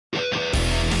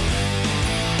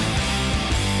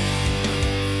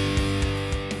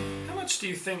do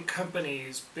you think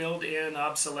companies build in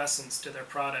obsolescence to their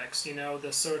products? You know,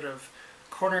 the sort of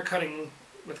corner cutting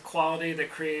with quality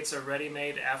that creates a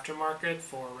ready-made aftermarket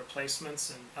for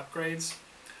replacements and upgrades?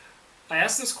 I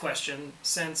ask this question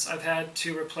since I've had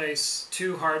to replace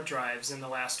 2 hard drives in the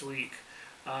last week.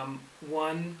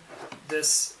 One,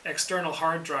 this external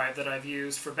hard drive that I've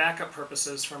used for backup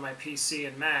purposes for my PC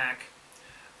and Mac.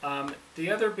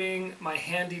 The other being my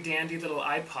handy-dandy little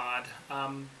iPod.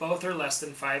 Both are less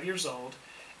than 5 years old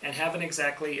and haven't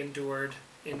exactly endured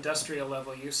industrial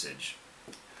level usage.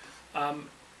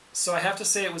 So I have to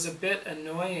say it was a bit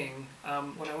annoying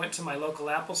when I went to my local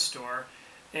Apple store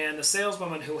and the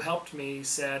saleswoman who helped me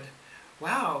said,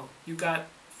 "Wow, you got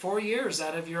 4 years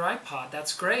out of your iPod,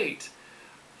 that's great."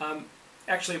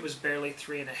 Actually it was barely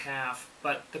 3.5,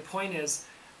 but the point is,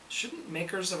 shouldn't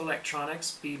makers of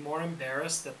electronics be more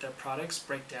embarrassed that their products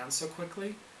break down so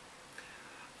quickly?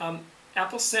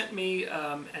 Apple sent me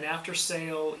an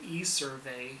after-sale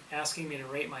e-survey asking me to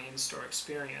rate my in-store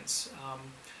experience.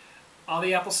 All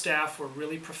the Apple staff were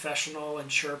really professional and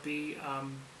chirpy,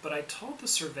 but I told the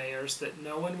surveyors that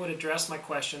no one would address my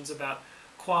questions about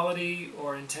quality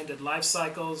or intended life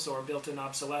cycles or built-in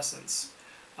obsolescence.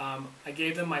 I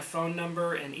gave them my phone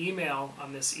number and email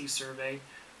on this e-survey,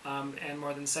 and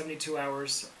more than 72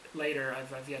 hours later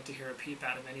I've yet to hear a peep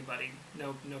out of anybody.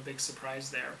 No big surprise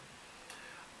there.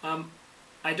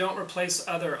 I don't replace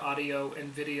other audio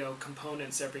and video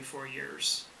components every 4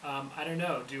 years. I don't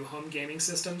know, do home gaming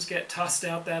systems get tossed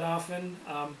out that often?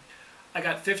 I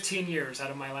got 15 years out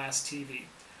of my last TV.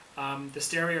 The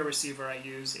stereo receiver I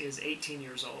use is 18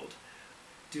 years old.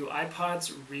 Do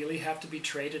iPods really have to be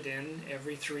traded in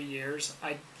every 3 years?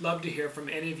 I'd love to hear from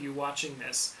any of you watching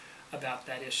this about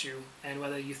that issue and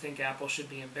whether you think Apple should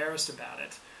be embarrassed about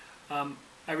it.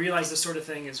 I realize this sort of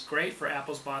thing is great for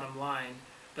Apple's bottom line,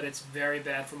 but it's very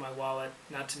bad for my wallet,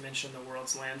 not to mention the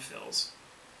world's landfills.